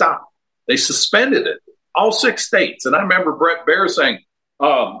 Counting stopped. They suspended it, all 6 states. And I remember Brett Baer saying,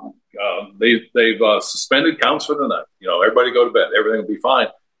 they've suspended counts for the night. Everybody go to bed. Everything will be fine.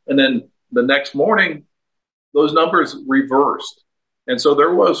 And then the next morning, those numbers reversed. And so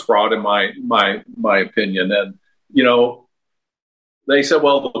there was fraud in my opinion. And, they said,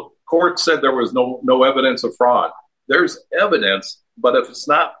 well, the court said there was no evidence of fraud. There's evidence, but if it's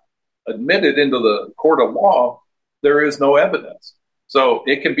not admitted into the court of law, there is no evidence. So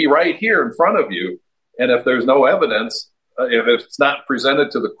it can be right here in front of you. And if there's no evidence, if it's not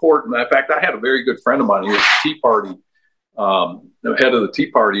presented to the court, and in fact, I had a very good friend of mine. He was a Tea Party, the head of the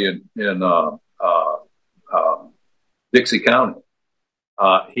Tea Party in Dixie County.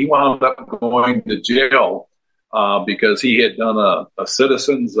 He wound up going to jail because he had done a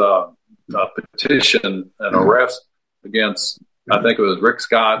citizen's petition, an arrest against, I think it was Rick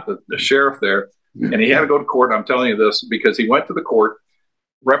Scott, the sheriff there. And he had to go to court. I'm telling you this because he went to the court,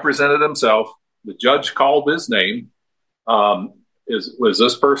 represented himself. The judge called his name. Was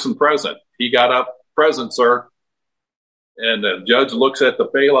this person present? He got up, present, sir. And the judge looks at the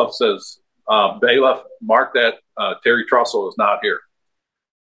bailiff, says, bailiff, mark that Terry Trussell is not here.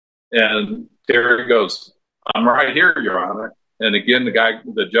 And Terry goes, I'm right here, Your Honor. And again,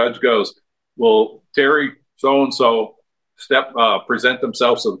 the judge goes, well, Terry, so-and-so, present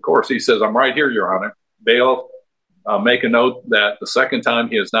themselves to the court. He says, I'm right here, Your Honor. Bailiff, make a note that the second time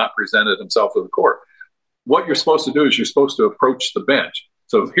he has not presented himself to the court. What you're supposed to do is you're supposed to approach the bench.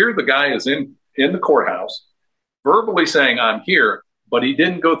 So here the guy is in the courthouse, verbally saying, I'm here, but he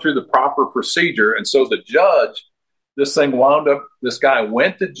didn't go through the proper procedure. And so the judge, this guy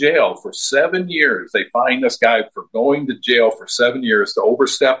went to jail for 7 years. They fined this guy for going to jail for 7 years to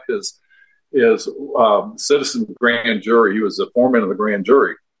overstep his citizen grand jury. He was the foreman of the grand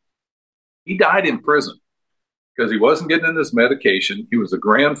jury. He died in prison because he wasn't getting his medication. He was a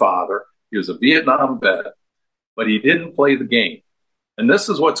grandfather. He was a Vietnam vet, but he didn't play the game. And this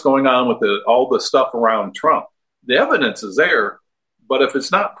is what's going on with all the stuff around Trump. The evidence is there, but if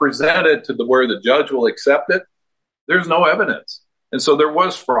it's not presented to where the judge will accept it, there's no evidence. And so there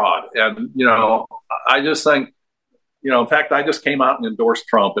was fraud. And, I just think, in fact, I just came out and endorsed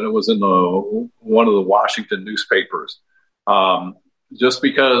Trump, and it was in one of the Washington newspapers, just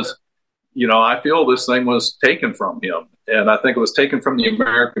because, I feel this thing was taken from him. And I think it was taken from the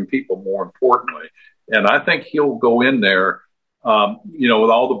American people, more importantly. And I think he'll go in there, with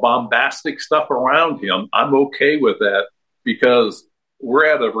all the bombastic stuff around him. I'm okay with that because we're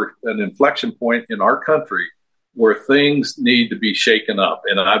at an inflection point in our country where things need to be shaken up.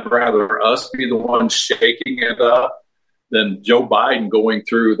 And I'd rather us be the ones shaking it up than Joe Biden going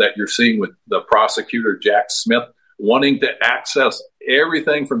through that you're seeing with the prosecutor, Jack Smith, wanting to access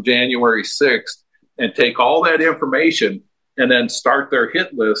everything from January 6th and take all that information and then start their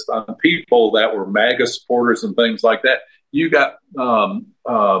hit list on people that were MAGA supporters and things like that. You got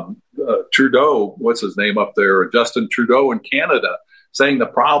Trudeau, what's his name up there, Justin Trudeau in Canada, saying the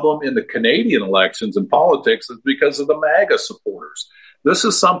problem in the Canadian elections and politics is because of the MAGA supporters. This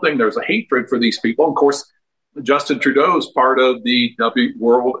is something, there's a hatred for these people. Of course, Justin Trudeau is part of the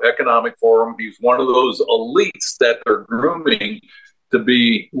World Economic Forum. He's one of those elites that they're grooming to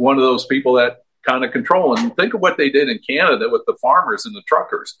be one of those people that kind of control. And think of what they did in Canada with the farmers and the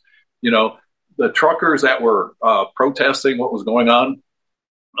truckers. truckers that were protesting what was going on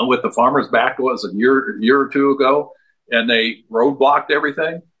with the farmers back was a year or two ago, and they roadblocked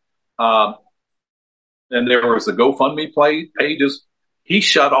everything. And there was the GoFundMe pages. He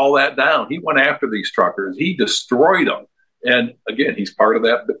shut all that down. He went after these truckers. He destroyed them. And again, he's part of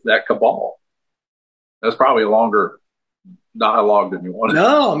that cabal. That's probably a longer dialogue than you wanted.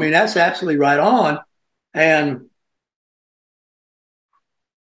 No, I mean, that's absolutely right on. And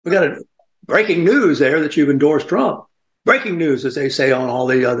we got a breaking news there that you've endorsed Trump. Breaking news, as they say on all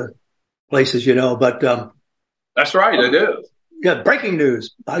the other places, but that's right, it is. Yeah, breaking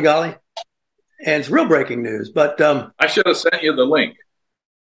news, by golly. And it's real breaking news. But I should have sent you the link.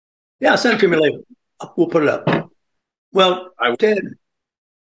 Yeah, send it to me later. We'll put it up. Well, Ted,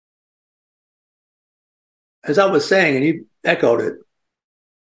 as I was saying, and you echoed it,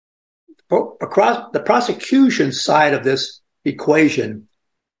 across the prosecution side of this equation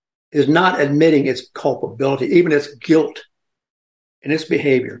is not admitting its culpability, even its guilt in its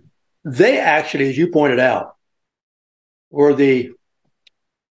behavior. They actually, as you pointed out, were the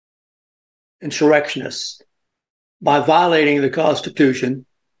insurrectionists by violating the Constitution,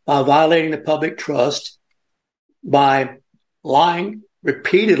 by violating the public trust, by lying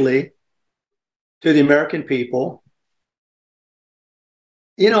repeatedly to the American people.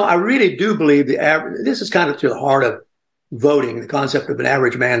 I really do believe this is kind of to the heart of voting, the concept of an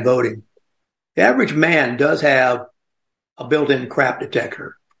average man voting. The average man does have a built-in crap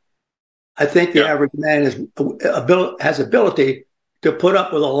detector. I think the average man has ability to put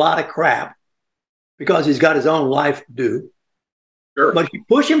up with a lot of crap because he's got his own life to do. Sure. But if you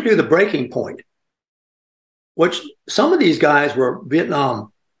push him to the breaking point, which some of these guys were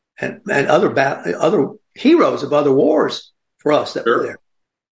Vietnam and other heroes of other wars for us that were there.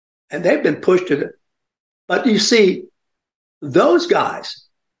 And they've been pushed to the... But you see, those guys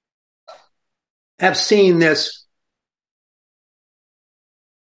have seen this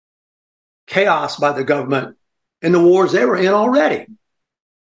chaos by the government in the wars they were in already.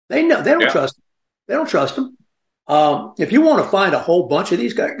 They know they don't trust them. They don't trust them. If you want to find a whole bunch of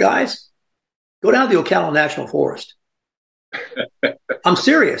these guys, go down to the Ocala National Forest. I'm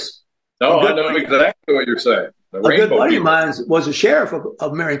serious. No, I know exactly what you're saying. A good buddy of mine was a sheriff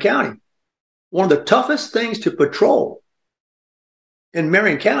of Marion County. One of the toughest things to patrol in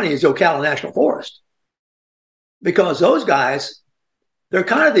Marion County is the Ocala National Forest. Because those guys, they're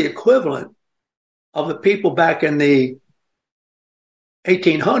kind of the equivalent of the people back in the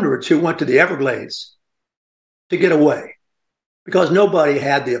 1800s who went to the Everglades to get away. Because nobody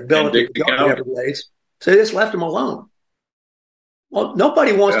had the ability to go to the Everglades. So they just left them alone. Well,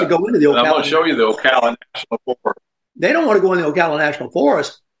 nobody wants to go into the Ocala. I'm going to show you the Ocala National Forest. They don't want to go in the Ocala National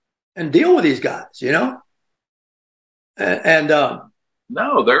Forest and deal with these guys, And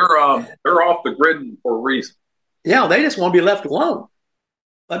no, they're off the grid for a reason. Yeah, they just want to be left alone.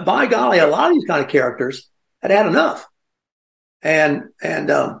 But by golly, a lot of these kind of characters had enough. And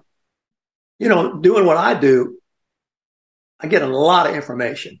doing what I do, I get a lot of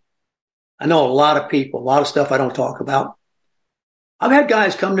information. I know a lot of people, a lot of stuff I don't talk about. I've had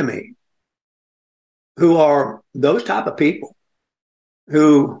guys come to me who are those type of people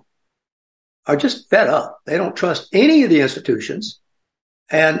who are just fed up. They don't trust any of the institutions,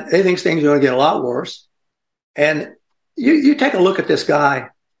 and they think things are going to get a lot worse. And you take a look at this guy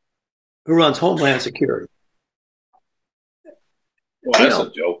who runs Homeland Security. Well, that's a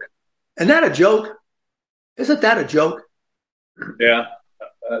joke. Isn't that a joke? Isn't that a joke? Yeah.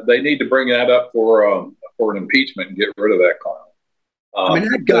 They need to bring that up for an impeachment and get rid of that clown.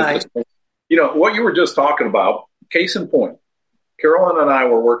 That guy. What you were just talking about, case in point, Carolyn and I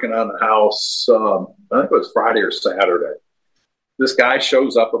were working on the house, I think it was Friday or Saturday. This guy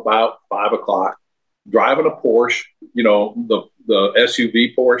shows up about 5 o'clock, driving a Porsche, the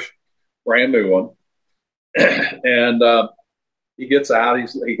SUV Porsche, brand new one. And he gets out.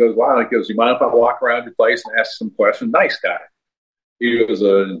 He goes, wow. He goes, you mind if I walk around your place and ask some questions? Nice guy. He was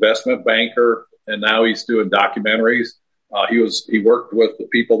an investment banker, and now he's doing documentaries. He worked with the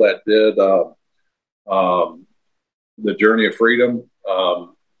people that did the Journey of Freedom,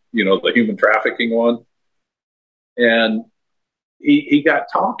 the human trafficking one. And he got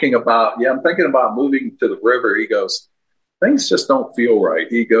talking about, I'm thinking about moving to the river. He goes, things just don't feel right.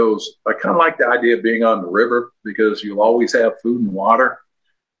 He goes, I kind of like the idea of being on the river because you'll always have food and water.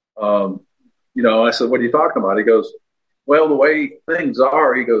 I said, what are you talking about? He goes, well, the way things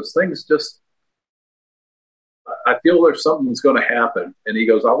are, he goes, things just, I feel there's something that's going to happen. And he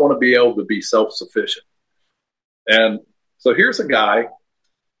goes, I want to be able to be self-sufficient. And so here's a guy, a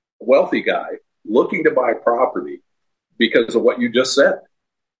wealthy guy, looking to buy property because of what you just said.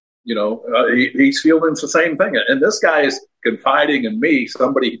 He's feeling the same thing. And this guy is confiding in me,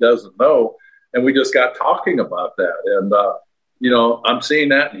 somebody he doesn't know. And we just got talking about that. And, I'm seeing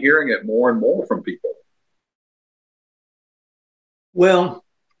that and hearing it more and more from people. Well,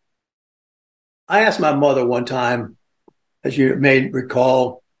 I asked my mother one time, as you may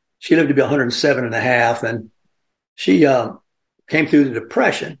recall, she lived to be 107 and a half, and she came through the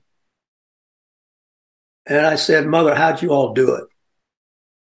Depression. And I said, Mother, how'd you all do it?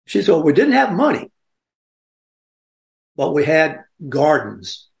 She said, well, we didn't have money, but we had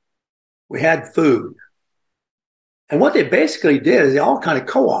gardens. We had food. And what they basically did is they all kind of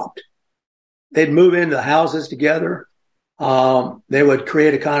co-opted. They'd move into the houses together. They would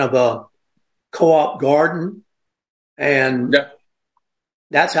create a kind of a co-op garden. And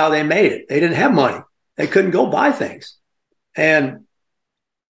that's how they made it. They didn't have money. They couldn't go buy things. And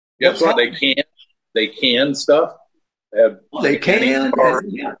that's why they can stuff. They can.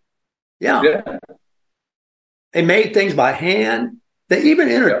 Yeah. They made things by hand. They even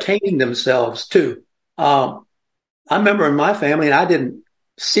entertained themselves too. I remember in my family, and I didn't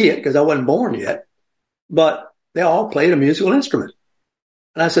see it because I wasn't born yet, but they all played a musical instrument.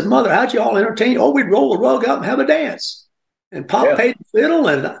 And I said, Mother, how'd you all entertain? Oh, we'd roll the rug up and have a dance. And Pop played the fiddle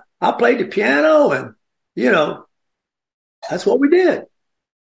and I played the piano, and that's what we did.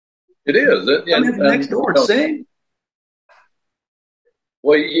 It is. Next door and sing.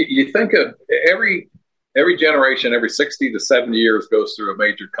 Well, you think of every generation, every 60 to 70 years goes through a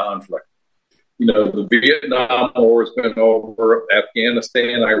major conflict. The Vietnam War has been over,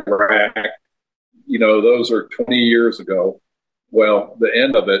 Afghanistan, Iraq, those are 20 years ago. Well, the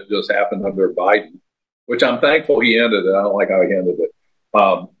end of it just happened under Biden, which I'm thankful he ended it. I don't like how he ended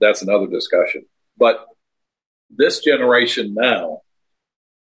it. That's another discussion. But this generation now,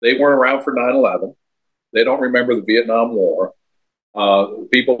 they weren't around for 9/11. They don't remember the Vietnam War.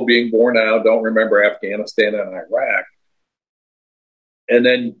 People being born now don't remember Afghanistan and Iraq. And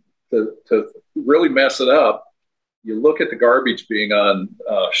then to really mess it up, you look at the garbage being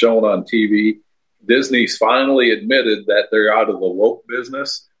shown on TV. Disney's finally admitted that they're out of the woke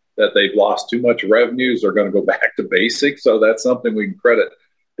business, that they've lost too much revenues. They're going to go back to basics. So that's something we can credit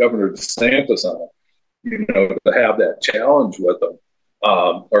Governor DeSantis on, to have that challenge with them,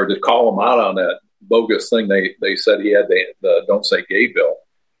 or to call them out on that bogus thing they said he had, the Don't Say Gay bill.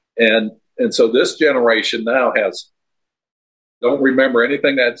 And so this generation now don't remember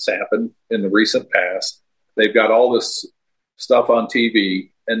anything that's happened in the recent past. They've got all this stuff on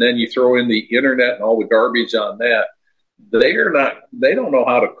TV, and then you throw in the internet and all the garbage on that. They don't know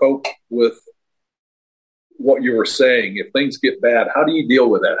how to cope with what you were saying. If things get bad, how do you deal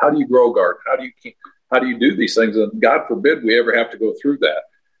with that? How do you grow garden? How do you do these things? And God forbid we ever have to go through that.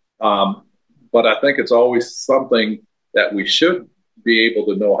 But I think it's always something that we should be able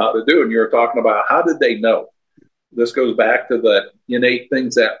to know how to do. And you're talking about, how did they know? This goes back to the innate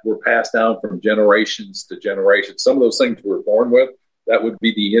things that were passed down from generations to generations. Some of those things we're born with, that would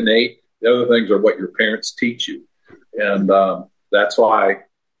be the innate. The other things are what your parents teach you. And that's why,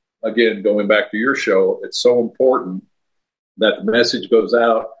 again, going back to your show, it's so important that the message goes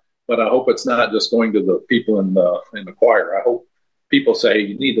out. But I hope it's not just going to the people in the choir. I hope people say,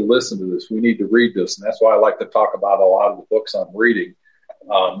 you need to listen to this. We need to read this. And that's why I like to talk about a lot of the books I'm reading,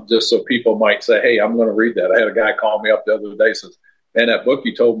 just so people might say, hey, I'm going to read that. I had a guy call me up the other day, says, man, that book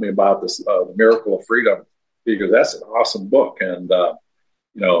you told me about, this, The Miracle of Freedom, because that's an awesome book. And,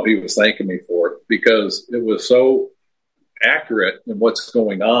 he was thanking me for it because it was so accurate in what's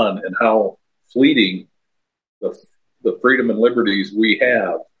going on and how fleeting the freedom and liberties we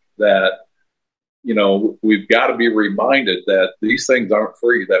have, that we've got to be reminded that these things aren't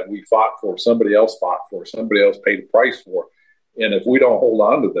free, that we fought for, somebody else fought for, somebody else paid a price for. And if we don't hold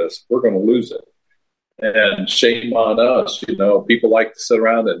on to this, we're going to lose it. And shame on us. People like to sit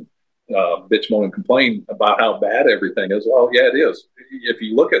around and bitch, moan, and complain about how bad everything is. Well, yeah, it is, if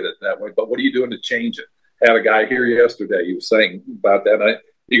you look at it that way. But what are you doing to change it? I had a guy here yesterday. He was saying about that.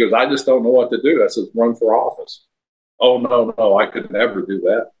 He goes, I just don't know what to do. I says, run for office. Oh, no, I could never do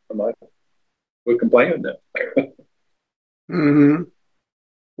that. I'm like, we're complaining then. Mm-hmm.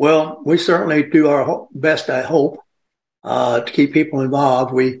 Well, we certainly do our best, I hope, to keep people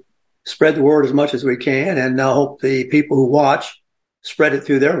involved. We spread the word as much as we can, and I hope the people who watch spread it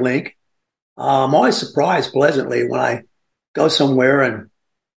through their link. I'm always surprised pleasantly when I go somewhere and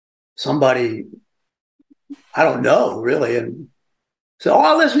somebody, I don't know really, and say, oh,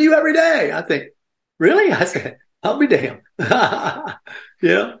 I listen to you every day. I think, really? I said, I'll be damned. Thank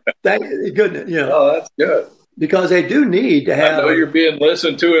goodness. Oh, that's good. Because they do need to have. I know you're being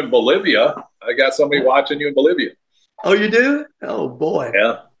listened to in Bolivia. I got somebody watching you in Bolivia. Oh, you do? Oh, boy.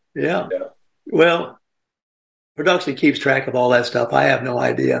 Yeah. Yeah. Well, production keeps track of all that stuff. I have no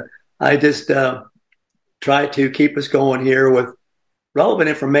idea. I just try to keep us going here with relevant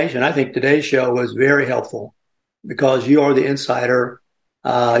information. I think today's show was very helpful because you are the insider.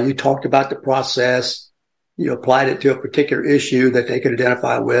 You talked about the process. You applied it to a particular issue that they could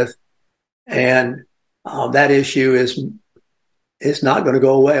identify with. And that issue is not going to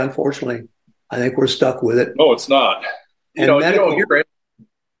go away, unfortunately. I think we're stuck with it. No, it's not. You don't hear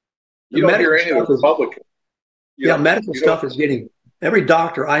any of the Republicans. Medical stuff is getting, every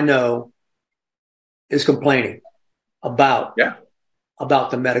doctor I know is complaining about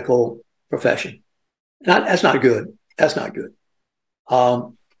the medical profession. That's not good. That's not good.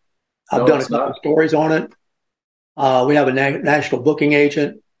 I've done a couple of stories on it. We have a national booking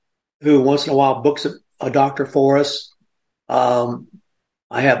agent who once in a while books a doctor for us.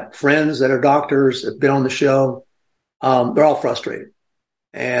 I have friends that are doctors that have been on the show. They're all frustrated.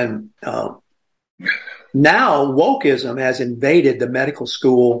 And now wokeism has invaded the medical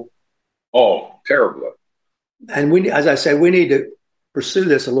school. Oh, terribly. And as I say, we need to pursue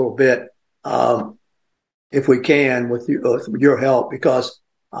this a little bit, if we can, with your help, because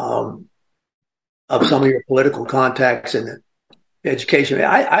of some of your political contacts in the education.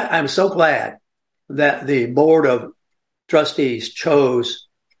 I'm so glad that the board of trustees chose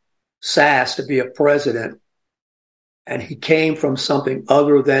Sass to be a president, and he came from something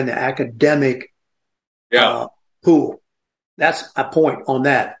other than the academic pool. That's a point on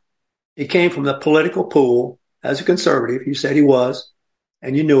that. He came from the political pool as a conservative. You said he was,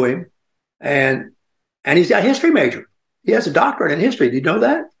 and you knew him. And he's a history major. He has a doctorate in history. Did you know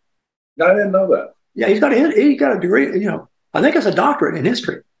that? No, I didn't know that. Yeah, he's got a degree. I think it's a doctorate in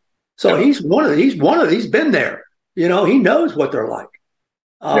history. So he's been there. He knows what they're like.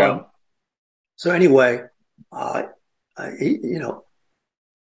 So anyway, we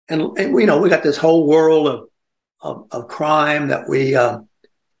got this whole world of crime that we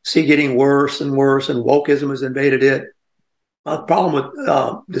see getting worse and worse, and wokeism has invaded it. The problem with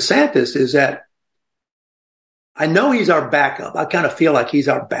DeSantis is that I know he's our backup. I kind of feel like he's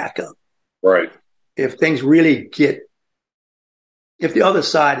our backup. Right. If things really if the other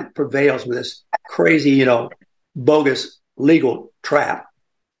side prevails with this crazy, bogus legal trap,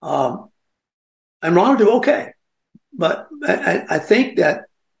 and Ron will do okay. But I think that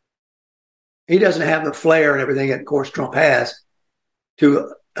he doesn't have the flair and everything that, of course, Trump has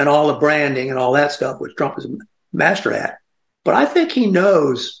and all the branding and all that stuff, which Trump is a master at. But I think he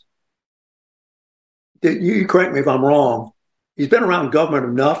knows that, you correct me if I'm wrong, he's been around government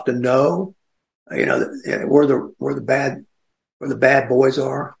enough to know, where the bad boys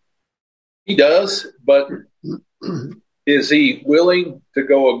are. He does, but is he willing to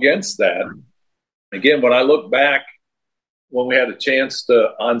go against that? Again, when I look back, when we had a chance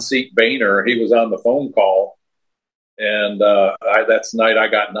to unseat Boehner, he was on the phone call, and that's the night I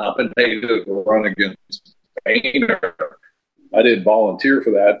got nominated to run against Boehner. I didn't volunteer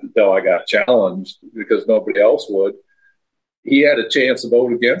for that until I got challenged because nobody else would. He had a chance to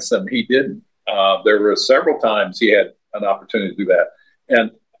vote against him. He didn't. There were several times he had an opportunity to do that.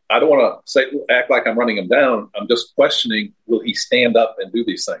 And I don't want to act like I'm running him down. I'm just questioning, will he stand up and do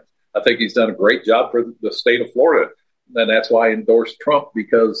these things? I think he's done a great job for the state of Florida. And that's why I endorsed Trump,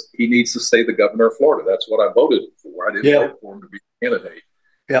 because he needs to stay the governor of Florida. That's what I voted for. I didn't vote for him to be a candidate.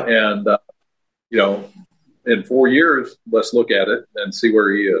 Yeah. And, in 4 years, let's look at it and see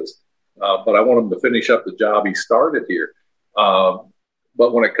where he is. But I want him to finish up the job he started here.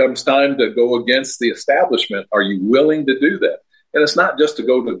 But when it comes time to go against the establishment, are you willing to do that? And it's not just to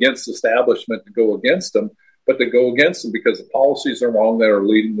go against the establishment to go against them, but to go against them because the policies are wrong that are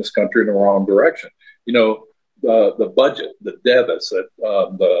leading this country in the wrong direction. The budget, the deficit,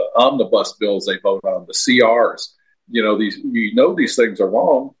 the omnibus bills they vote on, the CRs, these things are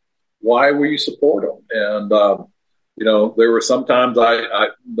wrong. Why will you support them? And, there were sometimes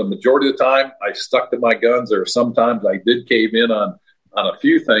the majority of the time I stuck to my guns. There were sometimes I did cave in on a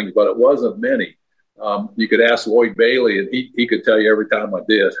few things, but it wasn't many. You could ask Lloyd Bailey, and he could tell you every time I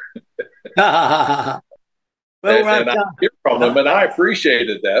did. And I hear from him, and I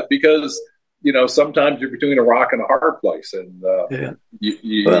appreciated that because, sometimes you're between a rock and a hard place, and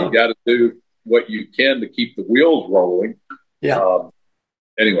you got to do what you can to keep the wheels rolling. Yeah.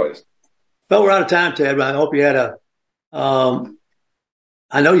 Anyways. Well, we're out of time, Ted, but I hope you had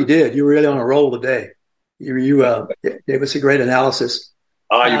I know you did. You were really on a roll today. You gave us a great analysis.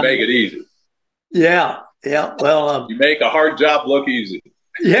 You make it easy. Yeah. Well, you make a hard job look easy.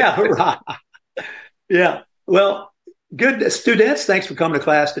 Yeah, right. Yeah. Well, good students. Thanks for coming to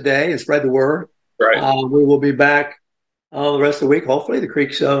class today and spread the word. Right. We will be back the rest of the week. Hopefully the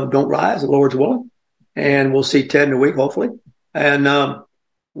creeks don't rise, the Lord's willing. And we'll see Ted in a week, hopefully. And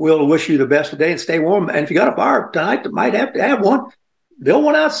we'll wish you the best today and stay warm. And if you got a fire tonight, you might have to have one. Build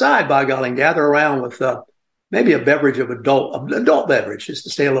one outside, by golly, and gather around with maybe a beverage of adult beverage, just to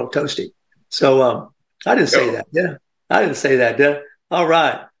stay a little toasty. So I didn't say that. Yeah, I didn't say that. Did I? All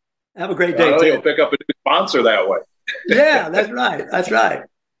right. Have a great day. I think you'll pick up a new sponsor that way. Yeah, that's right. That's right.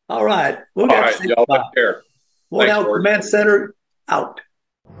 All right. We'll All right, y'all take care. One out, Command Center out.